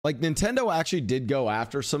Like Nintendo actually did go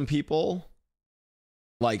after some people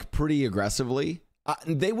like pretty aggressively.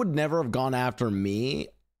 They would never have gone after me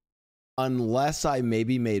unless I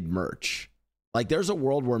maybe made merch. Like there's a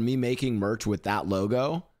world where me making merch with that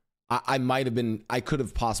logo, I might have been, I could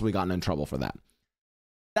have possibly gotten in trouble for that.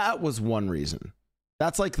 That was one reason.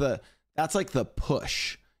 That's like the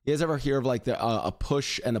push. You guys ever hear of like a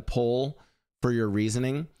push and a pull for your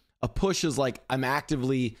reasoning? A push is like I'm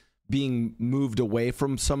actively being moved away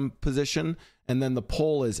from some position, and then the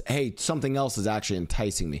pull is, hey, something else is actually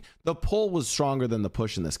enticing me. The pull was stronger than the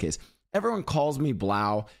push in this case. Everyone calls me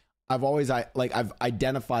Blau. I've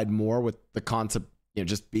identified more with the concept,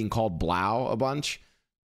 just being called Blau a bunch.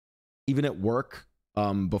 Even at work,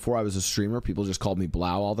 before I was a streamer, people just called me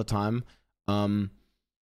Blau all the time. I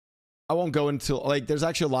won't go into like, there's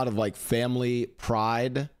actually a lot of like family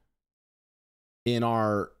pride in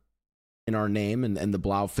our name and the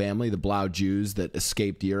Blau family, the Blau Jews that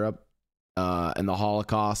escaped Europe and the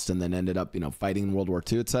Holocaust and then ended up, fighting in World War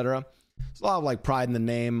II, etc. There's a lot of like pride in the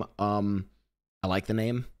name. I like the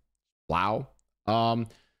name Blau.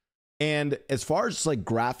 And as far as like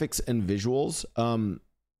graphics and visuals,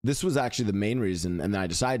 this was actually the main reason, and then I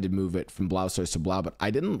decided to move it from Blaustoise to Blau, but I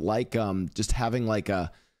didn't like just having like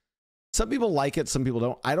some people like it, some people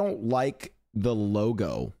don't. I don't like the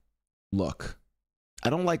logo look. I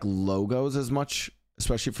don't like logos as much,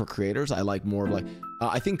 especially for creators. I like more of like,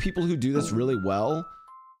 I think people who do this really well,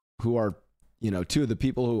 who are, two of the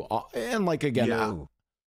people who, and like, again,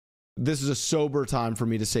 this is a sober time for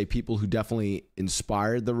me to say people who definitely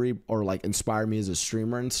inspired or like inspire me as a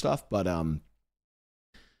streamer and stuff. But, God,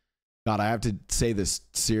 I have to say this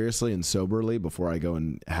seriously and soberly before I go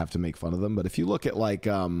and have to make fun of them. But if you look at like,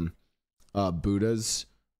 Buddha's,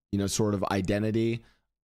 sort of identity,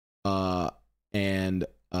 and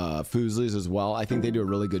Fuseli's as well, I think they do a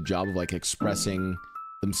really good job of like expressing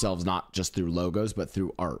themselves not just through logos but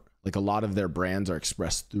through art. Like a lot of their brands are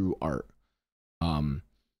expressed through art, and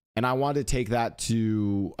I want to take that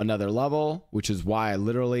to another level, which is why I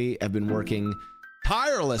literally have been working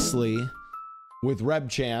tirelessly with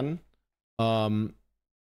Rebrand on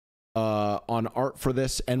art for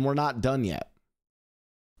this, and we're not done yet.